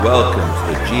Welcome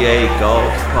to the GA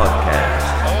Golf Podcast.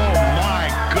 Oh my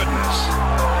goodness.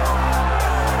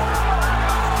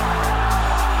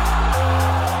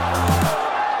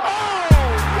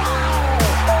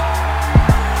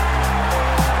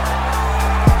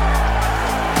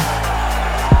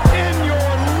 In your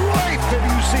life have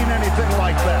you seen anything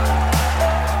like that?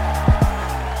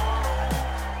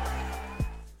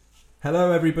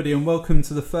 Hello everybody and welcome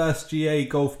to the first GA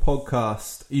Golf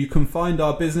Podcast. You can find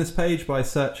our business page by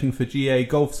searching for GA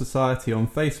Golf Society on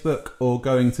Facebook or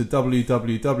going to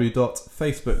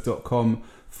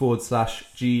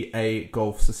www.facebook.com/GA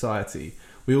Golf Society.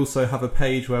 We also have a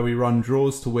page where we run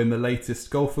draws to win the latest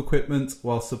golf equipment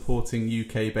while supporting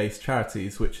UK-based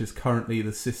charities, which is currently the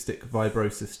Cystic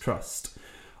Fibrosis Trust.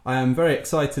 I am very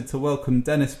excited to welcome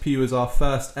Denis Pugh as our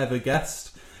first ever guest.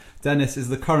 Denis is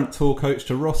the current tour coach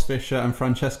to Ross Fisher and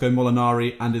Francesco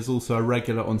Molinari and is also a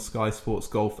regular on Sky Sports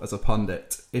Golf as a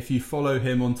pundit. If you follow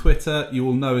him on Twitter, you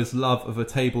will know his love of a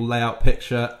table layout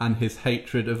picture and his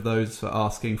hatred of those for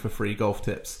asking for free golf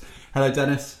tips. Hello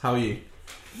Denis, how are you?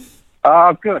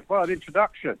 Good. Well, an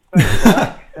introduction. Thanks for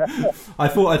that. I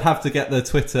thought I'd have to get the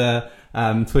Twitter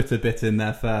bit in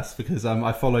there first because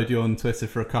I followed you on Twitter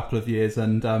for a couple of years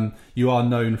and you are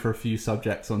known for a few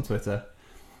subjects on Twitter.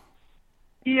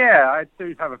 Yeah, I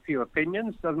do have a few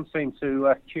opinions. Doesn't seem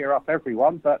to cheer up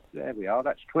everyone, but there we are.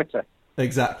 That's Twitter.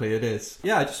 Exactly, it is.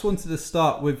 Yeah, I just wanted to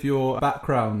start with your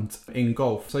background in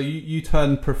golf. So you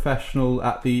turned professional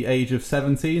at the age of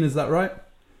 17, is that right?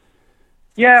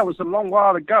 Yeah, it was a long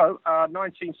while ago,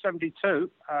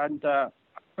 1972, and I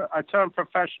turned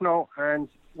professional and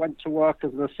went to work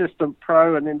as an assistant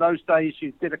pro. And in those days,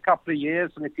 you did a couple of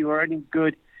years, and if you were any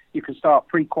good, you could start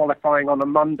pre-qualifying on a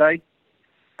Monday.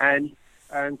 And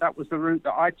that was the route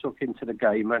that I took into the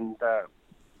game. And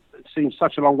it seems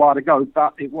such a long while ago,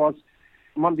 but it was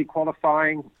Monday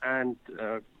qualifying and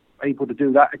able to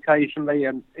do that occasionally.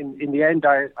 And in the end,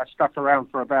 I stuck around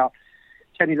for about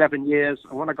 10, 11 years.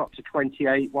 And when I got to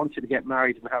 28, wanted to get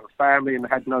married and have a family and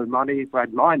had no money. I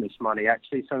had minus money,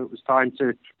 actually. So it was time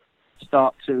to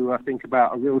start to think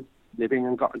about a real living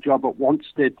and got a job at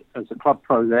Wanstead as a club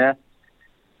pro there.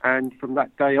 And from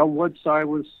that day onwards, I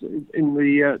was in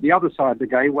the other side of the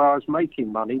game where I was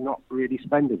making money, not really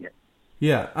spending it.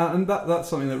 Yeah, and that's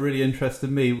something that really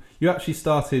interested me. You actually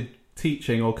started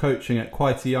teaching or coaching at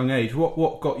quite a young age.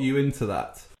 What got you into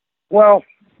that? Well,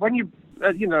 when you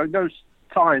those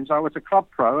times I was a club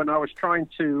pro and I was trying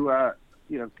to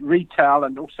retail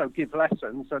and also give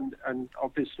lessons, and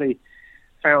obviously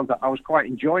found that I was quite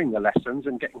enjoying the lessons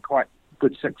and getting quite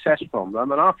good success from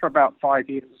them. And after about 5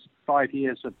 years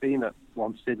of being at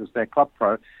Wanstead as their club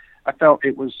pro, I felt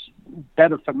it was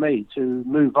better for me to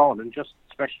move on and just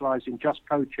specialise in just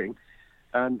coaching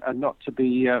and not to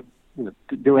be to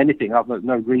do anything other than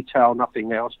no retail,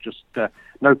 nothing else, just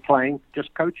no playing,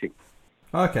 just coaching.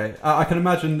 Okay, I can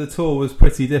imagine the tour was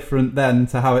pretty different then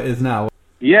to how it is now.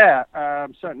 Yeah,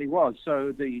 certainly was.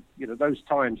 So those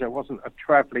times there wasn't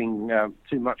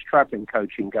too much travelling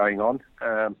coaching going on.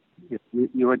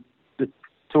 The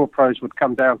tour pros would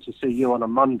come down to see you on a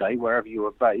Monday, wherever you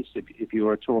were based. If you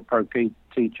were a tour pro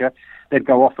teacher, they'd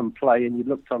go off and play, and you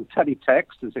looked on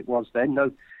teletext, as it was then.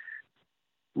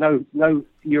 No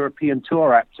European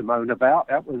tour app to moan about.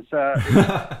 That was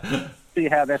see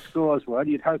how their scores were.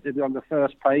 You'd hope they'd be on the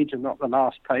first page and not the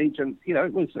last page, and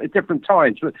it was at different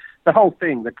times. But the whole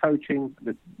thing, the coaching,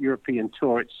 the European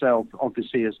tour itself,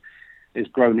 obviously is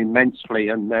grown immensely,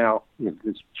 and now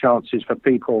there's chances for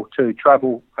people to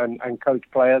travel and coach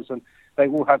players, and they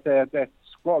will have their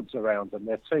squads around them,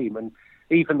 their team, and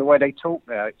even the way they talk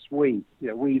now, it's we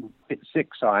hit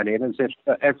six iron in as if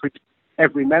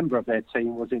every member of their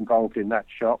team was involved in that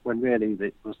shot, when really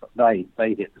it was they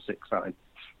hit the six iron.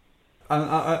 And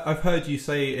I've heard you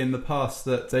say in the past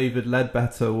that David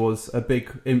Ledbetter was a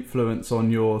big influence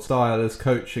on your style as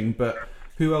coaching, but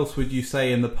who else would you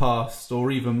say in the past,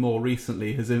 or even more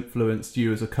recently, has influenced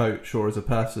you as a coach or as a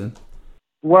person?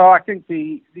 Well, I think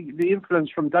the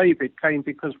influence from David came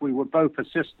because we were both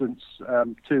assistants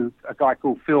to a guy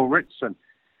called Phil Ritson,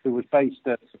 who was based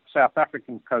a South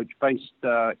African coach based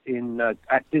at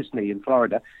Disney in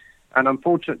Florida. And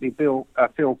unfortunately, Phil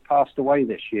passed away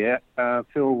this year.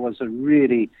 Phil was a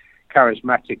really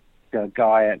charismatic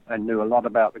guy and knew a lot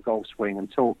about the golf swing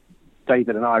and taught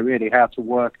David and I really how to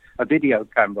work a video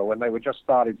camera when they were just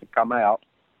starting to come out,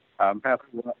 how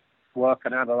to work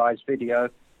and analyze video.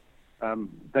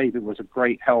 David was a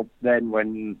great help then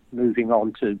when moving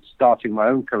on to starting my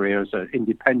own career as an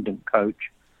independent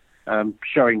coach,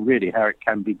 showing really how it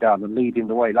can be done and leading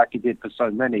the way like he did for so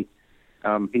many.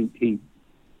 He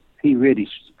really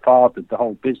fathered the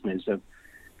whole business of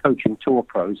coaching tour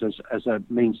pros as a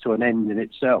means to an end in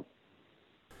itself.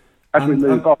 As we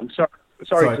move on,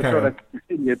 sorry to sort of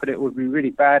continue, but it would be really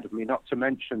bad of me not to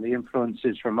mention the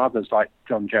influences from others like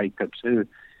John Jacobs, who,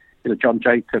 John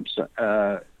Jacobs,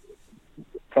 for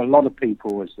a lot of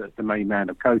people, was the main man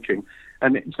of coaching.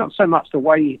 And it's not so much the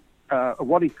way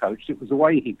what he coached; it was the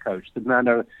way he coached. The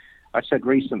manner. I said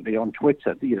recently on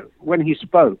Twitter, when he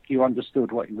spoke, you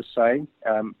understood what he was saying.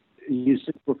 He used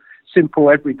simple,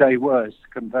 everyday words to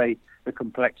convey the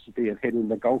complexity of hitting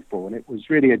the golf ball, and it was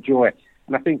really a joy.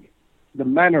 And I think the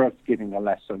manner of giving a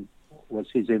lesson was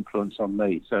his influence on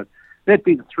me. So there'd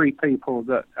be the three people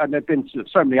that, and there've been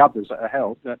so many others that have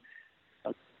helped. That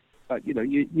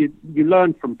you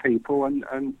learn from people, and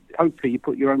hopefully you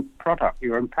put your own product,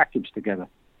 your own package together.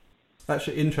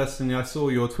 Actually, interestingly, I saw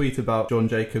your tweet about John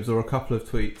Jacobs, or a couple of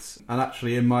tweets, and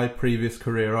actually in my previous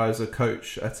career I was a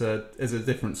coach as a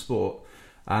different sport,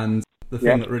 and the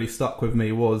thing that really stuck with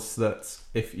me was that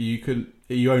if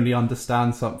you only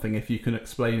understand something if you can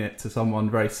explain it to someone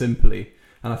very simply.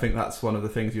 And I think that's one of the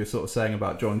things you were sort of saying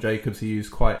about John Jacobs. He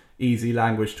used quite easy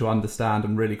language to understand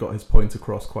and really got his point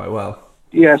across quite well.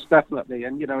 Yes, definitely.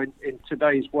 And in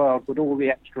today's world, with all the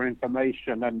extra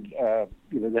information and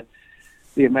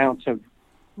the amount of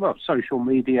social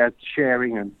media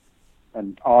sharing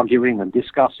and arguing and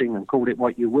discussing, and call it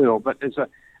what you will, but there's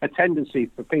a tendency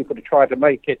for people to try to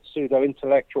make it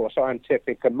pseudo-intellectual or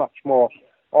scientific and much more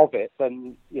of it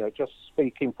than just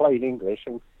speaking plain English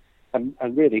and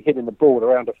really hitting the ball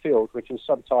around a field which is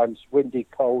sometimes windy,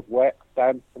 cold, wet,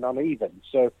 damp and uneven.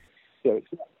 So it's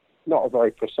not a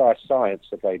very precise science,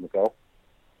 the game of golf.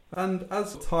 And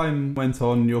as time went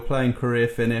on, your playing career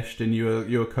finished and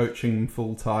you were coaching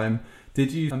full time.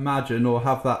 Did you imagine or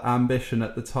have that ambition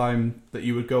at the time that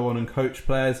you would go on and coach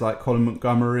players like Colin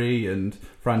Montgomery and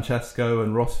Francesco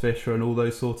and Ross Fisher and all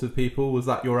those sorts of people? Was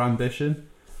that your ambition?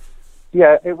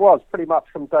 Yeah, it was pretty much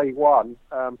from day one,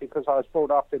 because I was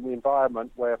brought up in the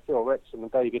environment where Phil Rickson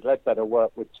and David Ledbetter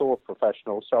worked with tour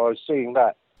professionals. So I was seeing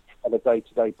that on a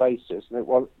day-to-day basis, and it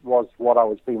was what I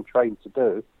was being trained to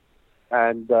do.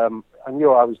 And I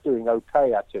knew I was doing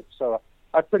okay at it, so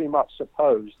I pretty much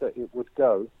supposed that it would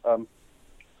go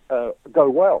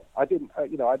well. I didn't,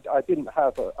 I didn't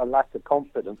have a lack of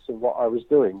confidence in what I was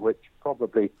doing, which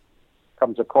probably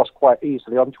comes across quite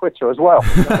easily on Twitter as well.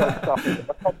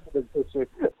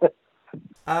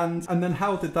 And then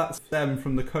how did that stem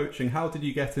from the coaching? How did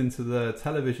you get into the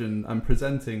television and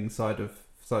presenting side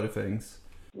of things?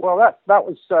 Well, that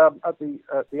was at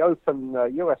the Open,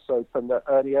 US Open that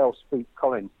Ernie Els beat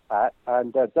Colin at,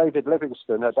 and David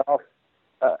Livingston had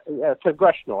asked,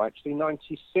 Congressional actually,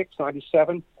 96,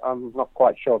 97, I'm not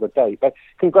quite sure the date, but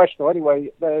Congressional anyway,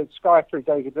 the Sky through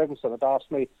David Livingston had asked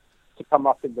me to come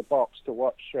up in the box to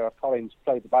watch Collins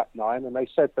play the back nine, and they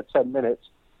said for 10 minutes,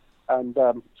 and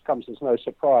it comes as no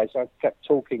surprise, I kept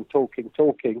talking, so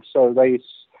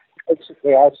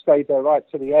basically I stayed there right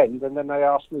to the end, and then they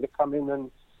asked me to come in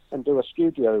and do a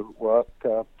studio work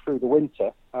through the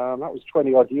winter. That was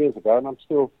 20 odd years ago, and I'm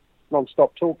still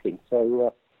non-stop talking.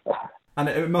 So, and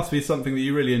it must be something that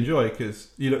you really enjoy,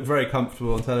 because you look very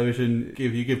comfortable on television.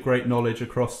 You give great knowledge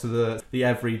across to the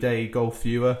everyday golf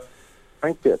viewer.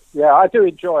 Thank you. Yeah, I do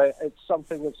enjoy it. It's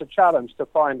something that's a challenge to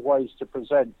find ways to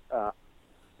present,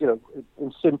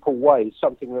 in simple ways,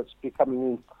 something that's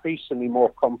becoming increasingly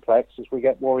more complex as we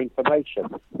get more information.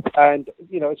 And,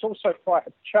 it's also quite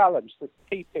a challenge to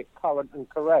keep it current and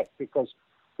correct, because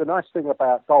the nice thing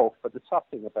about golf, but the tough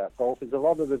thing about golf, is a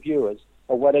lot of the viewers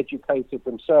are well educated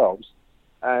themselves.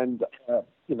 And,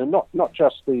 not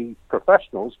just the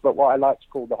professionals, but what I like to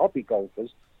call the hobby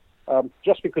golfers.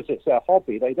 Just because it's their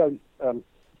hobby, they don't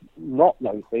not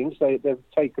know things. They've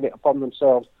taken it upon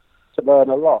themselves to learn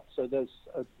a lot. So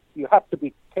you have to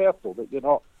be careful that you're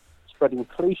not spreading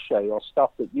cliche or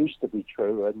stuff that used to be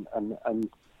true and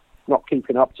not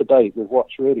keeping up to date with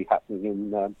what's really happening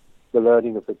in the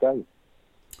learning of the game.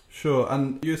 Sure,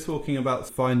 and you're talking about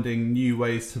finding new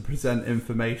ways to present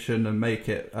information and make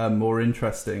it more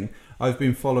interesting. I've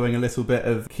been following a little bit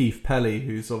of Keith Pelly,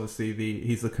 who's obviously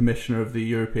he's the commissioner of the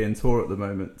European Tour at the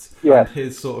moment. Yes. And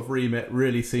his sort of remit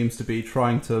really seems to be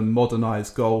trying to modernise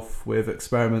golf with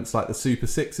experiments like the Super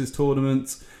Sixes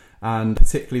tournament, and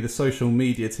particularly the social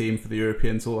media team for the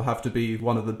European Tour have to be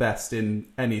one of the best in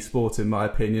any sport, in my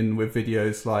opinion, with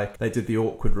videos like they did the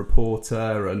Awkward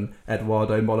Reporter and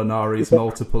Eduardo Molinari's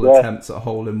multiple attempts at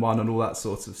hole-in-one and all that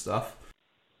sort of stuff.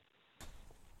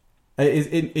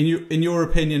 In your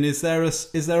opinion, is there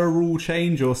a rule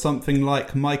change or something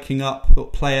like miking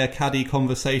up player caddy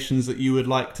conversations that you would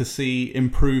like to see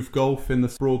improve golf in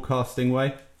the broadcasting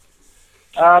way?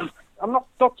 I'm not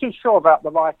too sure about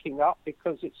the miking up,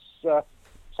 because it's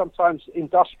sometimes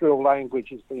industrial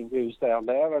language is being used down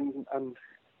there, and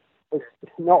it's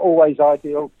not always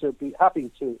ideal to be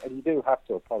having to, and you do have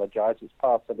to apologise. It's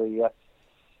part of the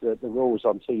rules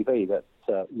on TV that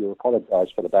you apologise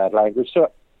for the bad language.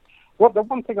 So, the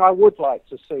one thing I would like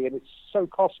to see, and it's so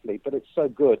costly, but it's so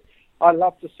good, I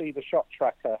love to see the shot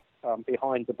tracker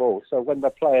behind the ball. So when the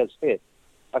players hit,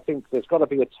 I think there's got to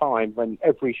be a time when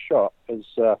every shot is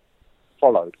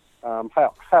followed.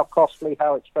 How costly,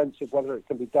 how expensive, whether it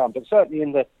can be done. But certainly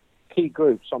in the key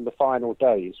groups on the final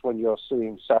days, when you're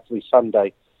seeing Saturday,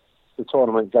 Sunday, the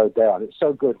tournament go down, it's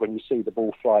so good when you see the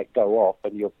ball flight go off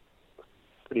and you're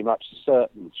pretty much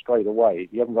certain straight away.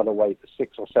 You haven't got to wait for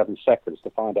 6 or 7 seconds to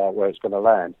find out where it's going to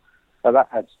land. So that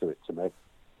adds to it to me.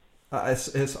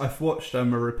 I've watched a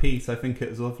repeat, I think it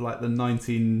was of like the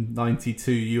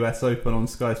 1992 US Open on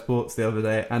Sky Sports the other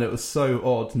day, and it was so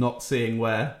odd not seeing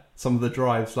where some of the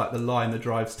drives, like the line the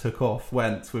drives took off,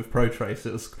 went with Pro Trace.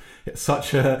 It's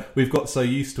such a, we've got so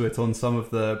used to it on some of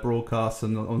the broadcasts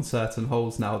and on certain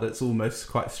holes now that it's almost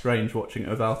quite strange watching it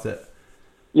without it.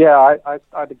 Yeah,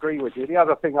 I'd agree with you. The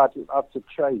other thing I'd have to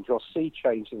change or see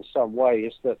change in some way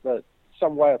is that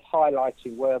some way of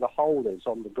highlighting where the hole is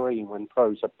on the green when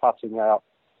pros are putting out.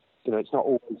 It's not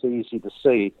always easy to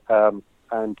see,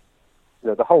 and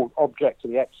the whole object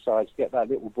of the exercise is get that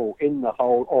little ball in the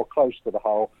hole or close to the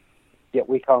hole, yet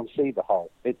we can't see the hole.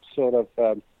 It's sort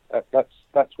of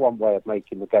that's one way of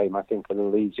making the game, I think, a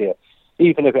little easier,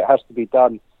 even if it has to be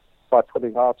done by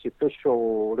putting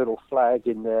artificial little flag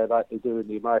in there like they do in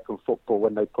the American football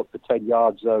when they put the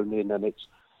 10-yard zone in, and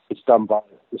it's done by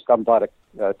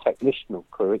the technician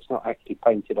crew. It's not actually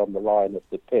painted on the line of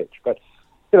the pitch. But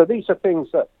these are things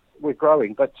that we're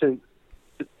growing. But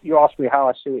you asked me how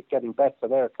I see it getting better.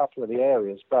 There are a couple of the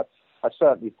areas, but I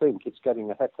certainly think it's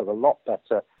getting a heck of a lot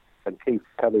better. And Keith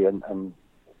Kelly and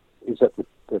is at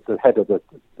the head of the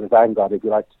vanguard, if you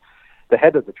like, the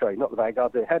head of the train, not the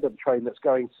vanguard, the head of the train that's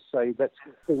going to say, let's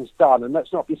get things done and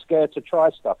let's not be scared to try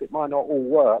stuff. It might not all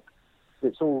work.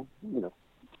 It's all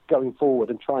going forward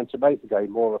and trying to make the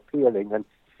game more appealing. And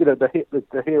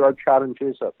the hero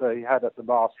challenges that they had at the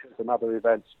Masters and other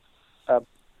events,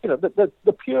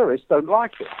 the purists don't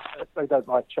like it. They don't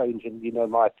like change, and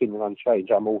my opinion on change.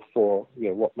 I'm all for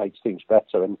what makes things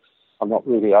better, and I'm not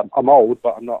really. I'm old,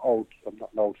 but I'm not old. I'm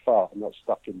not an old fart. I'm not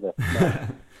stuck in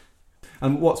the.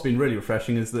 And what's been really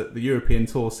refreshing is that the European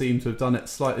Tour seems to have done it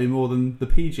slightly more than the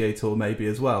PGA Tour, maybe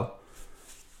as well.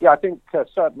 Yeah, I think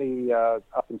certainly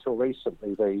up until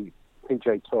recently, the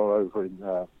PGA Tour over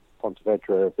in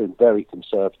Pontevedra have been very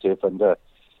conservative, and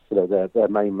their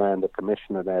main man, the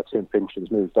commissioner there, Tim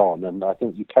Pinchin's moved on, and I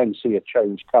think you can see a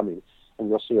change coming, and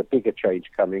you'll see a bigger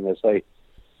change coming as they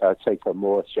take a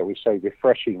more, shall we say,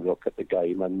 refreshing look at the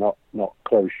game and not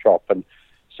closed shop and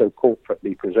so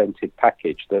corporately presented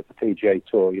package that the PGA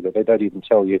Tour, they don't even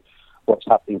tell you what's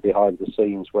happening behind the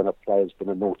scenes when a player's been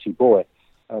a naughty boy.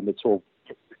 It's all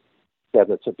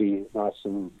together to be nice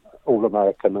and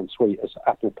all-American and sweet as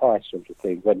apple pie sort of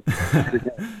thing, when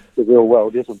the real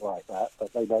world isn't like that,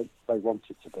 but they want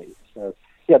it to be. So,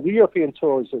 yeah, the European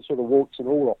Tour is a sort of warts and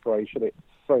all operation. It's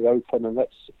very open, and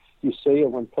you see,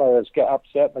 and when players get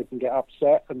upset, they can get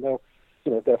upset, and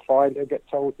they're fined, they'll get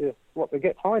told what they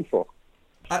get fined for.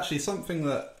 Actually, something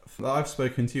that I've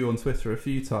spoken to you on Twitter a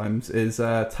few times is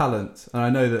talent, and I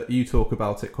know that you talk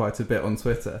about it quite a bit on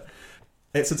Twitter.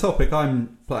 It's a topic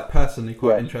I'm personally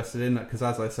quite interested in, because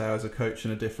as I say, I was a coach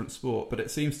in a different sport, but it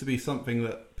seems to be something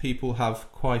that people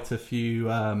have quite a few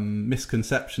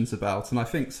misconceptions about, and I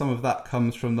think some of that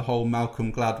comes from the whole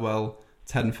Malcolm Gladwell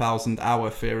 10,000 hour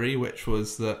theory, which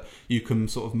was that you can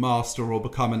sort of master or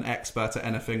become an expert at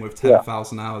anything with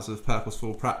 10,000 hours of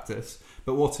purposeful practice.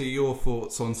 But what are your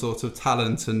thoughts on sort of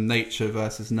talent and nature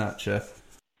versus nurture?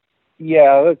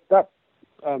 Yeah, that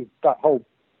whole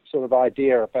sort of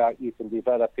idea about you can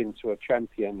develop into a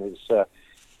champion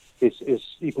is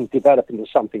you can develop into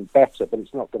something better, but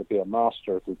it's not going to be a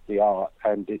master of the art,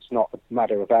 and it's not a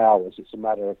matter of hours, it's a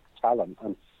matter of talent.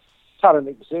 And talent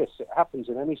exists. It happens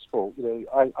in any sport.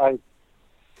 I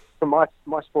from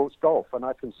my sport's golf, and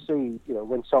I can see,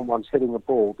 when someone's hitting a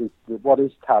ball, what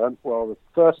is talent? Well, the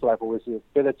first level is the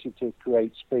ability to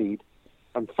create speed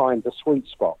and find the sweet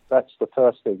spot. That's the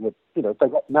first thing. They've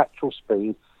got natural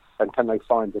speed, and can they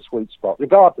find the sweet spot,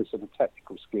 regardless of the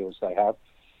technical skills they have?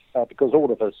 Because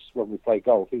all of us, when we play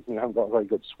golf, even if you haven't got a very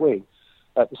good swing,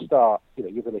 at the start,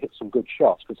 you're going to hit some good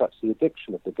shots, because that's the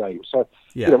addiction of the game. So,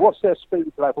 what's their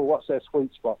speed level? What's their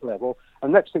sweet spot level?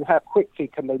 And next thing, how quickly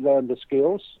can they learn the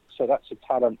skills? So that's a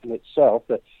talent in itself,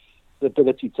 the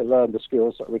ability to learn the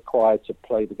skills that are required to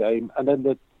play the game. And then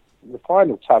the the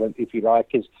final talent, if you like,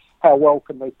 is how well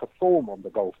can they perform on the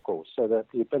golf course. So that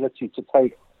the ability to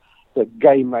take the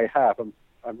game they have and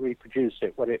reproduce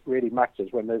it when it really matters,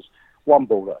 when there's one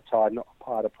ball at a time, not a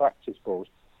pile of practice balls.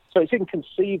 So it's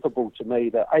inconceivable to me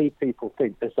that A, people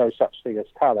think there's no such thing as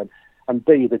talent, and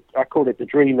B, I call it the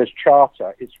Dreamer's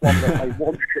Charter. It's one that they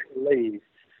want to believe.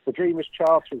 The Dreamer's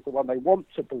Charter is the one they want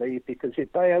to believe, because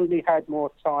if they only had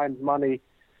more time, money,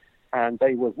 and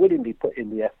they were willingly put in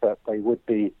the effort, they would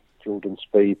be Jordan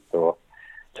Spieth or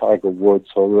Tiger Woods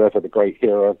or whoever the great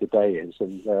hero of the day is.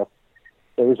 And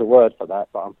there is a word for that,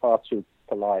 but I'm far too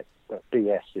polite. But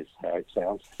BS is how it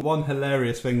sounds. One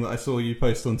hilarious thing that I saw you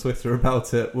post on Twitter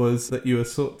about it was that you were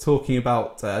talking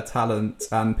about talent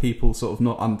and people sort of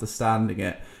not understanding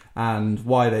it and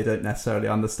why they don't necessarily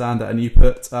understand it. And you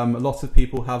put a lot of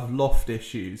people have loft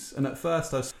issues. And at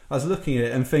first I was looking at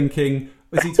it and thinking,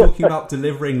 was he talking about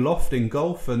delivering loft in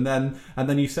golf? And then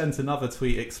you sent another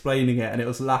tweet explaining it, and it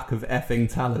was lack of effing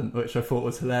talent, which I thought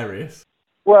was hilarious.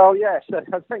 Well, yes,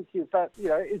 thank you. But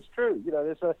it's true.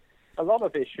 There's a lot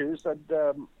of issues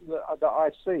that I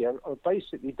see are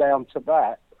basically down to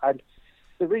that. And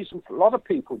the reason a lot of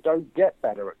people don't get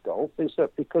better at golf is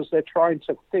that because they're trying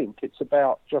to think it's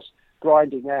about just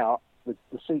grinding out the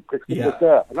secret in the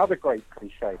dirt. Another great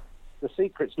cliche. The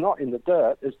secret's not in the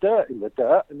dirt. There's dirt in the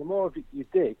dirt, and the more of it you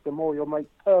dig, the more you'll make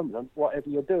permanent whatever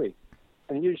you're doing.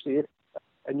 And usually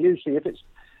if it's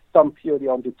done purely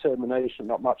on determination,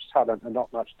 not much talent and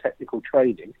not much technical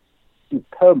training, you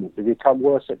permanently become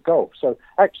worse at golf. So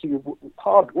actually,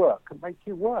 hard work can make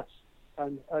you worse,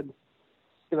 and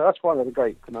that's one of the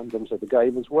great conundrums of the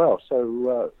game as well.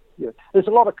 So there's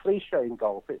a lot of cliche in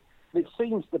golf. It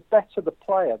seems the better the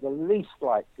player, the least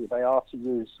likely they are to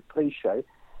use cliche,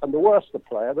 and the worse the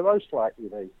player, the most likely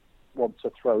they want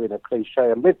to throw in a cliche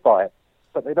and live by it.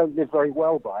 But they don't live very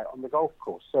well by it on the golf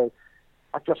course. So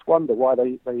I just wonder why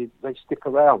they stick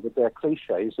around with their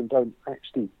cliches and don't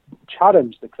actually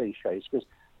challenge the cliches, because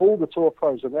all the tour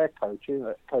pros and their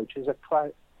coaches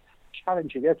are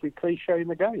challenging every cliche in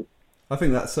the game. I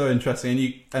think that's so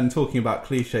interesting. And talking about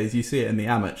cliches, you see it in the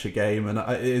amateur game, and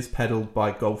it is peddled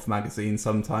by golf magazines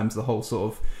sometimes, the whole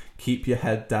sort of keep your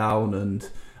head down and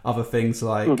other things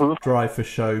like drive for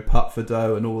show, putt for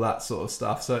dough, and all that sort of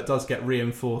stuff. So it does get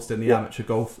reinforced in the amateur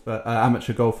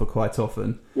golfer quite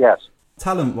often. Yes.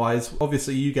 Talent-wise,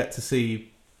 obviously you get to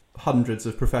see hundreds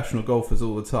of professional golfers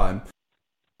all the time.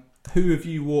 Who have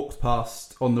you walked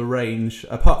past on the range,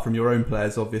 apart from your own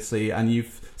players, obviously, and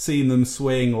you've seen them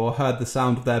swing or heard the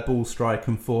sound of their ball strike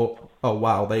and thought, oh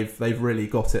wow, they've really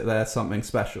got it there, something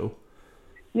special?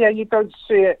 Yeah, you don't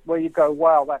see it where you go,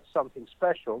 wow, that's something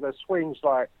special. There's swings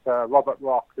like Robert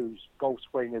Rock, whose golf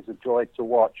swing is a joy to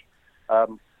watch.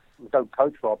 We don't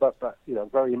coach Robert, but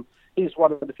he's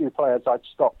one of the few players I'd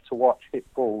stop to watch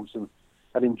hit balls and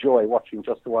enjoy watching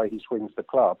just the way he swings the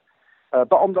club.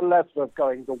 But on the level of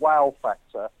going the wow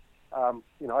factor,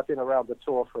 I've been around the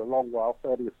tour for a long while,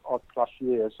 30-odd plus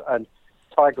years, and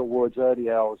Tiger Woods, Ernie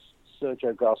Els,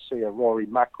 Sergio Garcia, Rory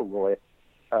McIlroy,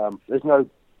 there's no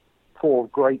four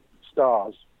great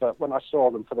stars, but when I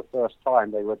saw them for the first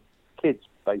time, they were kids,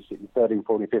 basically, 13,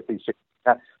 14, 15, 16,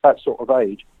 that sort of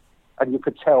age. And you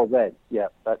could tell then,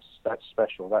 that's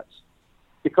special. That's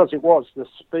because it was the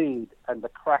speed and the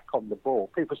crack on the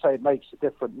ball. People say it makes a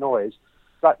different noise.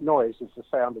 That noise is the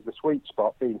sound of the sweet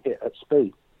spot being hit at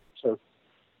speed. So,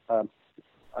 and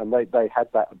they had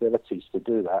that abilities to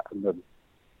do that,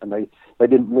 and they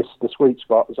didn't miss the sweet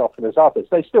spot as often as others.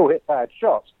 They still hit bad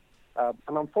shots.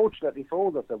 And unfortunately for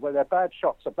all of them, where their bad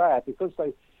shots are bad because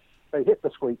they hit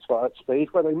the sweet spot at speed,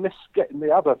 where they miss getting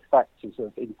the other factors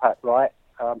of impact right,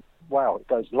 it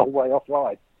goes a long way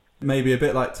offline. Maybe a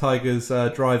bit like Tiger's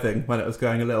driving when it was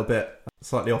going a little bit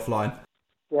slightly offline.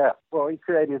 Yeah, well, he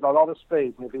created a lot of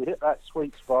speed, and if he hit that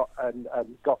sweet spot and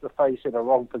got the face in a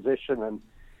wrong position and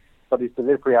got his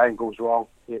delivery angles wrong,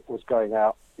 it was going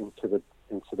out into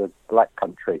the black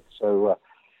country. So,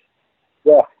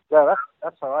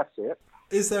 that's how I see it.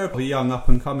 Is there a young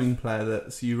up-and-coming player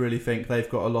that you really think they've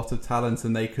got a lot of talent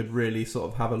and they could really sort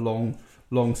of have a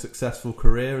long successful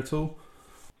career at all?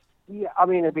 Yeah, I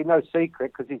mean, it'd be no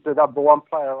secret because he's the number one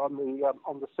player on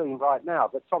the scene right now.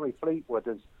 But Tommy Fleetwood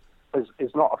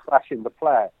is not a flash in the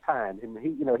pan. And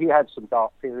he had some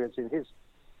dark periods in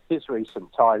his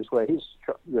recent times where he's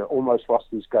almost lost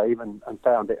his game and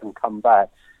found it and come back.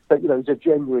 But he's a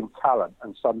genuine talent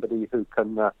and somebody who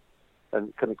can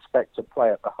expect to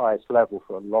play at the highest level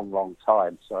for a long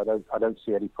time. So I don't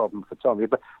see any problem for Tommy.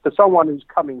 But for someone who's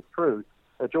coming through,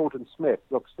 Jordan Smith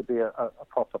looks to be a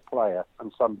proper player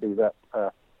and somebody that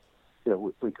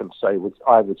we can say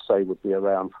I would say would be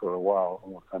around for a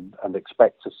while, and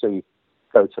expect to see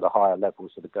go to the higher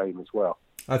levels of the game as well.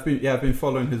 I've been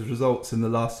following his results in the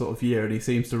last sort of year, and he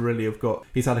seems to really have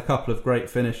he's had a couple of great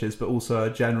finishes, but also a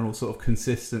general sort of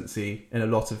consistency in a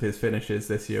lot of his finishes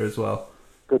this year as well.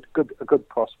 A good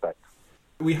prospect.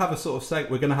 We have a sort of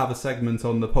we're going to have a segment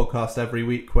on the podcast every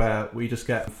week where we just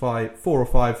get 4 or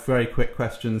 5 very quick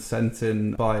questions sent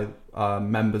in by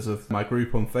members of my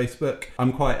group on Facebook.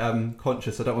 I'm quite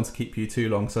conscious. I don't want to keep you too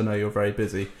long, so I know you're very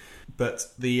busy.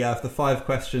 But the 5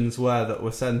 questions that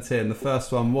were sent in. The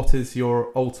first one: what is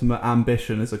your ultimate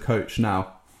ambition as a coach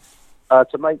now?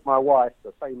 To make my wife,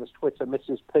 the famous Twitter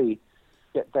Mrs. P,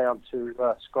 get down to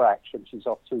scratch, and she's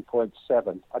off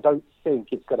 2.7. I don't think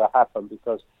it's going to happen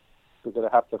because we're going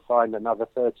to have to find another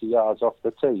 30 yards off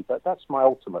the tee. But that's my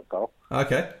ultimate goal.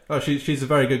 Okay. Oh, she's a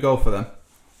very good golfer then.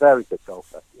 Very good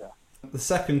golfer, yeah. The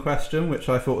second question, which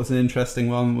I thought was an interesting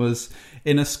one, was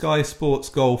in a Sky Sports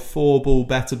Golf 4-ball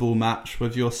bettable match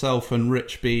with yourself and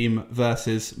Rich Beam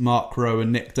versus Mark Rowe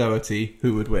and Nick Doherty,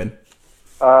 who would win?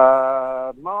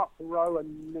 Mark Rowe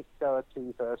and Nick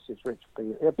Doherty versus Rich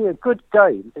Beam. It'd be a good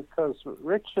game because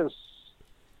Rich's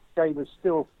game is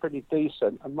still pretty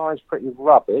decent and mine's pretty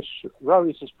rubbish.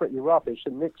 Rowe's is pretty rubbish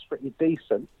and Nick's pretty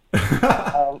decent.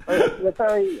 Rowe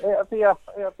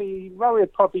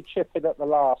would probably chip in at the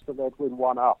last and they'd win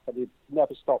one up, and he'd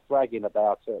never stop bragging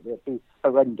about it. It'd be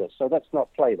horrendous. So let's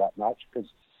not play that much, because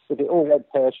if it all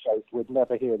went pear-shaped, we'd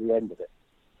never hear the end of it.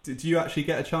 Did you actually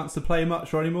get a chance to play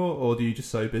much anymore, or are you just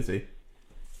so busy?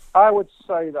 I would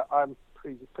say that I'm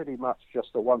pretty much just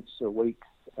a once-a-week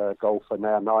golfer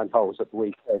now, 9 holes at the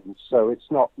weekend, so it's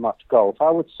not much golf.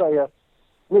 I would say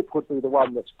Nick would be the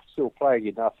one that's still playing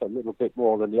enough, a little bit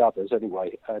more than the others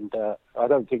anyway, and I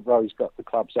don't think Rowe's got the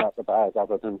clubs out the bag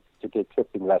other than to give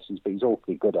clipping lessons, but he's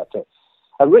awfully good at it.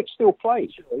 And Rich still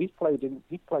plays. He plays in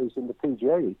the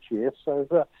PGA each year, so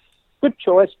good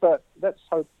choice, but let's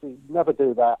hope we never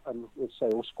do that, and we'll say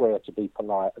all square to be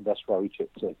polite, and that's Rowe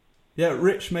chips in. Yeah,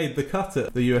 Rich made the cut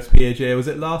at the USPGA. Was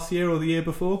it last year or the year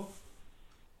before?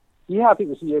 Yeah, I think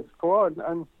it was the year before,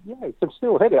 and yeah, he can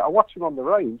still hit it. I watch him on the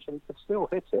range, and he can still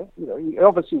hit it.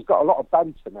 Obviously he's got a lot of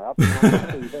banter now.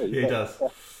 He does.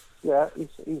 Yeah,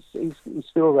 he's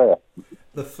still there.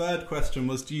 The third question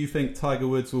was: do you think Tiger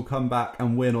Woods will come back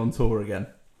and win on tour again?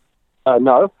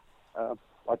 No,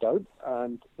 I don't,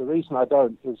 and the reason I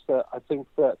don't is that I think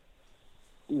that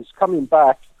he's coming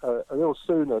back a little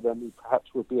sooner than he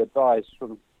perhaps would be advised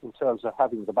in terms of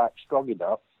having the back strong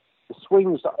enough. The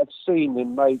swings that I've seen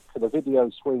the video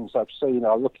swings I've seen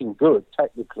are looking good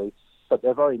technically, but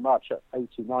they're very much at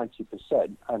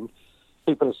 80-90%. And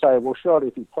people are saying, well, surely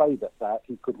if he played at that,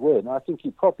 he could win. I think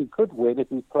he probably could win if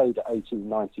he played at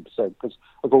 80-90% because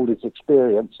of all his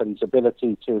experience and his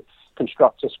ability to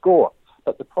construct a score.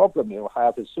 But the problem he'll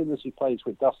have as soon as he plays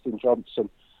with Dustin Johnson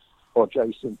or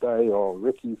Jason Day or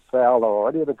Ricky Fowler or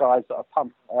any of the guys that are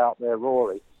pumping out there,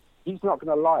 Rory, he's not going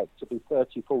to like to be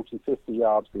 30, 40, 50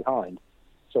 yards behind.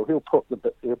 So he'll put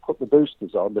the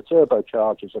boosters on, the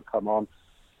turbochargers will come on,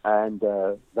 and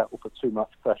that will put too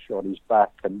much pressure on his back.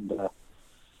 And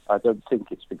I don't think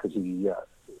it's because he's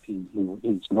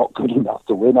not good enough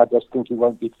to win. I just think he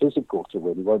won't be physical to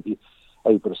win. He won't be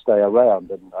able to stay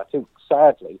around. And I think,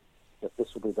 sadly, that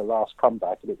this will be the last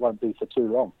comeback, and it won't be for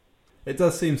too long. It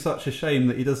does seem such a shame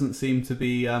that he doesn't seem to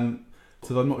be...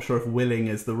 So I'm not sure if willing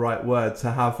is the right word to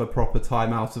have a proper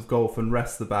time out of golf and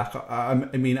rest the back. I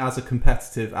mean, as a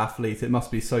competitive athlete, it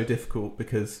must be so difficult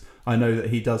because I know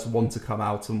that he does want to come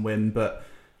out and win, but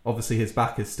obviously his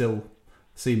back is still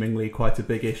seemingly quite a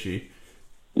big issue.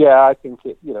 Yeah, I think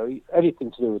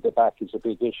anything to do with the back is a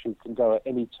big issue. Can go at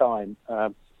any time.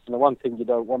 And the one thing you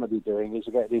don't want to be doing is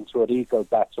getting into an ego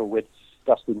battle with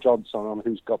Dustin Johnson on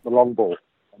who's got the long ball.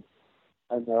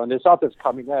 And there's others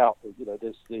coming out.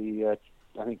 There's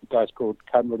I think the guy's called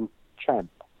Cameron Champ.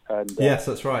 And yes,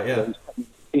 that's right. Yeah,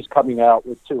 he's coming out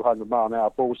with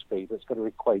 200-mile-an-hour ball speed. That's going to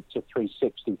equate to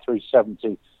 360,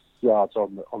 370 yards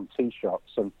on tee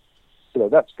shots. And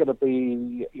that's going to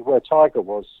be where Tiger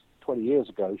was 20 years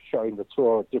ago, showing the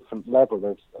tour a different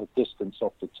level of distance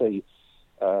off the tee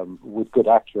with good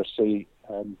accuracy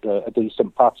and a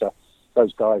decent putter.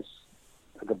 Those guys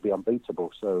are going to be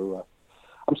unbeatable. So.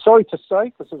 I'm sorry to say,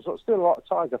 because there's still a lot of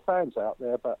Tiger fans out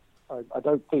there, but I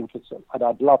don't think and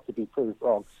I'd love to be proved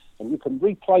wrong. And you can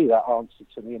replay that answer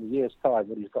to me in a year's time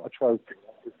when he's got a trophy.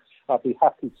 I'd be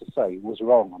happy to say he was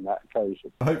wrong on that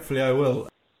occasion. Hopefully I will.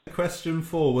 Question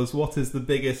 4 was, what is the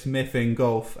biggest myth in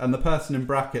golf? And the person in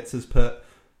brackets has put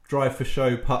drive for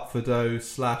show, putt for dough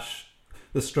 /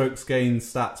 the strokes gained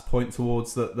stats point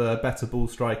towards that the better ball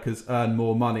strikers earn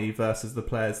more money versus the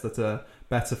players that are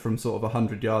better from sort of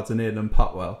 100 yards and in and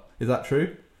putt well. Is that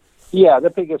true? Yeah, the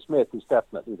biggest myth is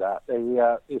definitely that.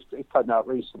 It's come out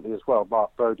recently as well.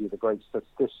 Mark Brody, the great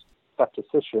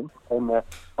statistician on the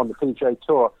PGA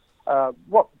Tour.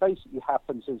 What basically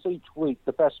happens is each week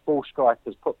the best ball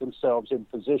strikers put themselves in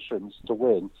positions to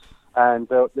win, and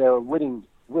their winning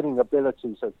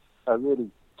abilities are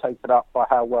really taken up by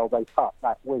how well they putt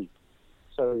that week.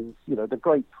 So, the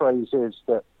great phrase is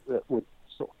that would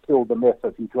sort of kill the myth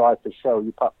of you drive to show,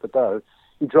 you putt to go.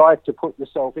 You drive to put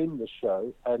yourself in the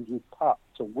show, and you putt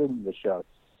to win the show,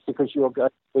 because you're going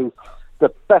to be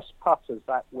the best putters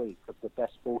that week of the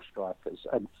best ball strikers.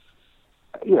 And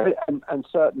and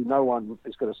certainly no one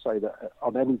is going to say that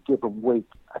on any given week,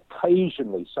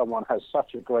 occasionally someone has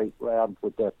such a great round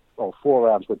with 4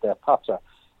 rounds with their putter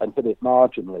and hit it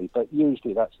marginally, but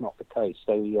usually that's not the case.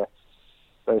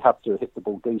 They have to hit the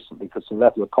ball decently because the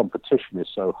level of competition is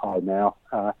so high now.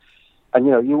 And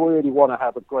you really want to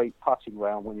have a great putting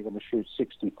round when you're going to shoot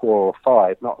 64 or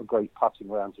 5, not a great putting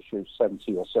round to shoot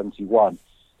 70 or 71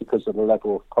 because of the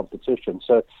level of competition.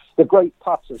 So the great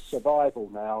putter's survival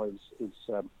now is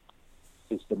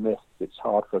the myth. It's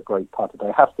hard for a great putter.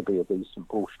 They have to be a decent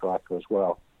ball striker as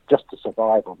well, just to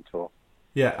survive on tour.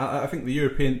 Yeah, I think the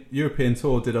European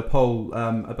Tour did a poll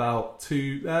about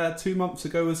 2 months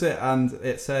ago, was it? And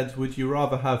it said, would you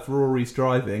rather have Rory's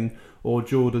driving or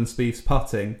Jordan Spieth's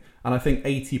putting? And I think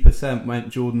 80% went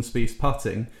Jordan Spieth's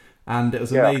putting. And it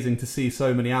was amazing to see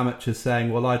so many amateurs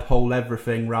saying, well, I'd hole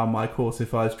everything round my course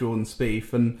if I was Jordan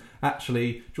Spieth. And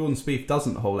actually, Jordan Spieth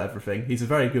doesn't hole everything. He's a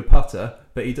very good putter,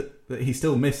 but he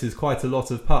still misses quite a lot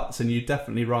of putts. And you'd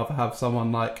definitely rather have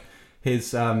someone like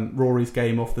his Rory's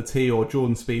game off the tee or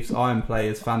Jordan Spieth's iron play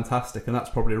is fantastic. And that's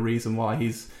probably a reason why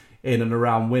he's in and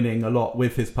around winning a lot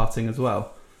with his putting as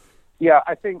well. Yeah,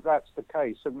 I think that's the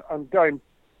case. And I'm going,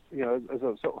 as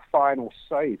a sort of final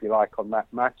say, if you like, on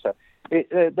that matter.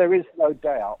 There is no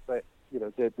doubt that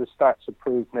the stats have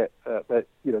proven it that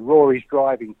Rory's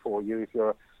driving for you if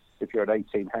you're an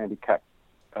 18 handicap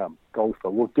golfer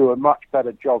will do a much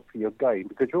better job for your game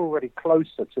because you're already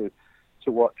closer to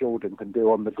what Jordan can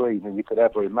do on the green than you could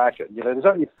ever imagine. There's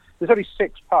only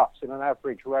 6 putts in an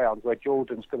average round where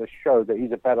Jordan's going to show that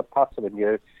he's a better putter than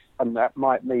you, and that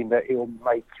might mean that he'll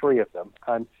make 3 of them,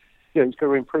 and he's going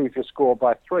to improve your score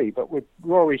by 3. But with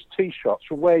Rory's tee shots,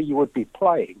 from where you would be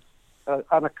playing,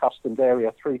 unaccustomed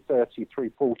area, 330,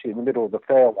 340 in the middle of the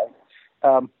fairway,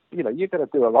 you're going to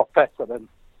do a lot better than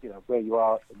where you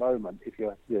are at the moment if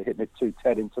you're hitting it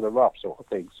 210 into the rough sort of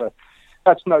thing. So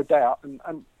that's no doubt.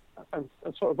 And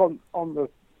sort of on the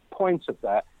point of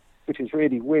that, which is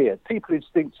really weird, people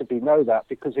instinctively know that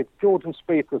because if Jordan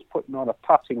Spieth was putting on a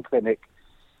putting clinic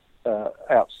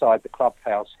outside the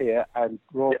clubhouse here, and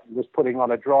Rory was putting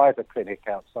on a driver clinic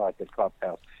outside the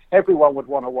clubhouse, everyone would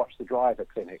want to watch the driver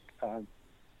clinic.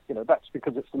 That's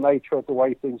because it's the nature of the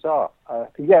way things are.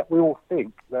 Yet we all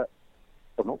think that,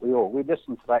 well, not we all, we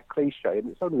listen to that cliche, and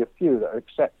it's only a few that are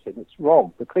accepting it's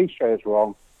wrong. The cliche is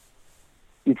wrong.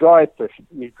 You drive to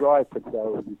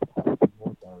go, and you go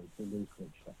to lose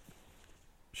cliche.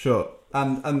 Sure.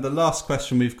 And the last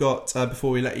question we've got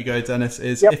before we let you go, Dennis,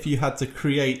 is if you had to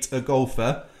create a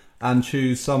golfer and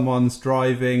choose someone's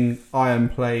driving, iron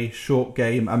play, short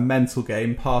game and mental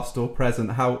game, past or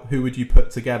present, who would you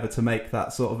put together to make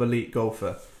that sort of elite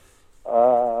golfer?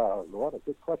 What a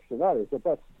good question that is.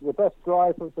 The best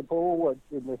driver of the ball.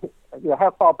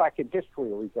 How far back in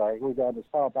history are we going? Are we going as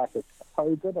far back as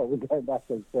Hogan, or are we going back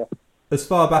as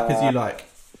far back as you like?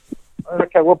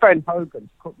 Okay, well, Ben Hogan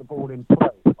put the ball in play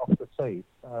off the tee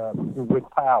with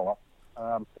power.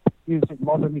 Using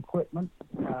modern equipment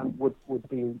would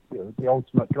be the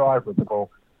ultimate driver of the ball.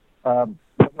 We're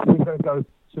going to go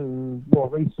to more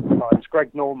recent times.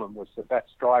 Greg Norman was the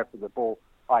best driver of the ball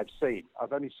I've seen.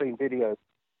 I've only seen videos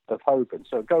of Hogan,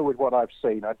 so go with what I've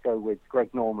seen. I'd go with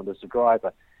Greg Norman as the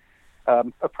driver.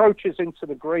 Approaches into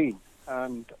the green,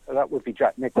 and that would be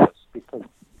Jack Nicklaus, because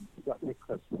Jack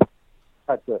Nicklaus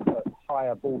had the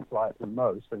higher ball flight than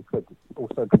most and could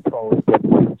also control it when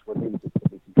winds were needed to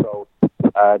be controlled.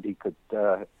 And he could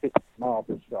hit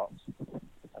marvellous shots.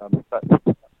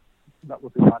 That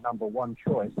would be my number one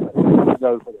choice.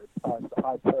 Over the times that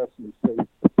I personally see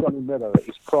Johnny Miller at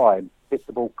his prime hit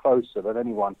the ball closer than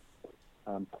anyone.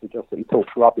 Just that he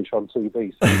talks rubbish on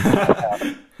TV. So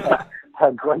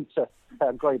how great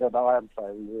an iron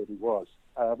player he really was.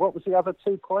 What was the other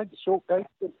 2 points? Short game?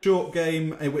 Short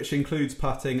game, which includes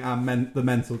putting, and the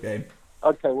mental game.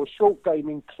 Okay, well, short game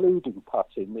including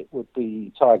putting, it would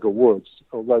be Tiger Woods.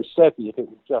 Although Seve, if it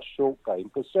was just short game,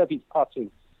 because Seve's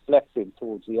putting left him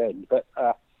towards the end. But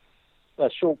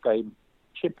short game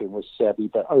chipping was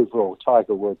Seve, but overall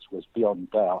Tiger Woods was beyond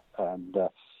doubt. And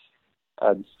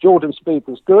Jordan Spieth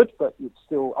was good, but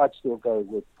I'd still go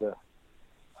with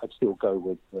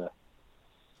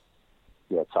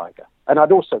Tiger. And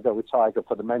I'd also go with Tiger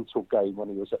for the mental game. When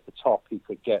he was at the top, he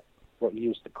could get what he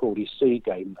used to call his C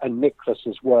game. And Nicklaus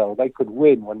as well. They could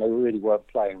win when they really weren't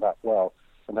playing that well.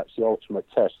 And that's the ultimate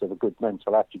test of a good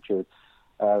mental attitude.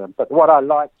 But what I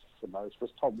liked the most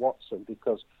was Tom Watson,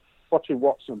 because watching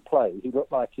Watson play, he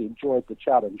looked like he enjoyed the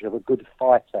challenge of a good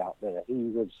fight out there.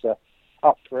 He was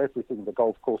up for everything the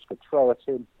golf course could throw at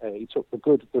him. He took the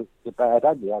good, the bad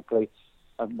and the ugly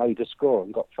and made a score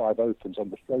and got 5 opens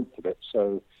on the strength of it.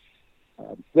 So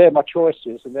they're my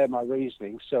choices and they're my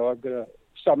reasoning. So I'm going to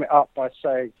sum it up by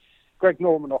saying Greg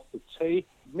Norman off the tee,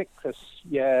 Nicklaus,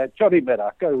 Johnny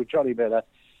Miller, go with Johnny Miller.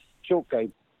 Short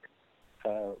game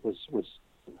was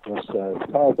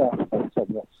Tiger and Tom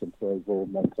Watson for overall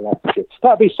mental attitude.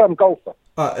 That'd be some golfer.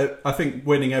 I think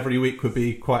winning every week would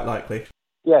be quite likely.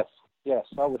 Yes,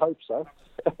 I would hope so.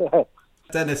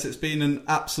 Dennis, it's been an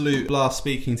absolute blast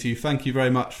speaking to you. Thank you very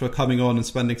much for coming on and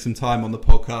spending some time on the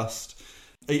podcast.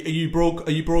 Are you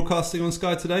broadcasting on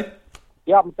Sky today?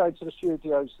 Yeah, I'm going to the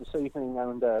studios this evening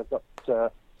and got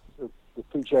the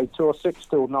PGA Tour 6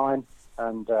 till 9,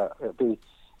 and it'll be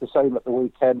the same at the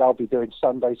weekend. I'll be doing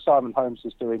Sunday. Simon Holmes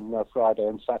is doing Friday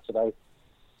and Saturday,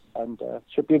 and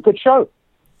should be a good show.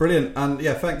 Brilliant. And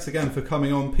thanks again for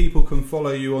coming on. People can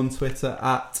follow you on Twitter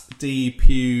at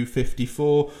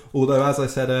DPugh54. Although, as I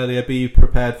said earlier, be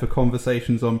prepared for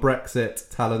conversations on Brexit,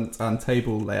 talent and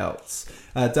table layouts.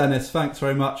 Dennis, thanks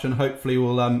very much, and hopefully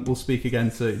we'll speak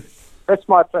again soon. It's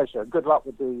my pleasure. Good luck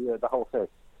with the whole thing.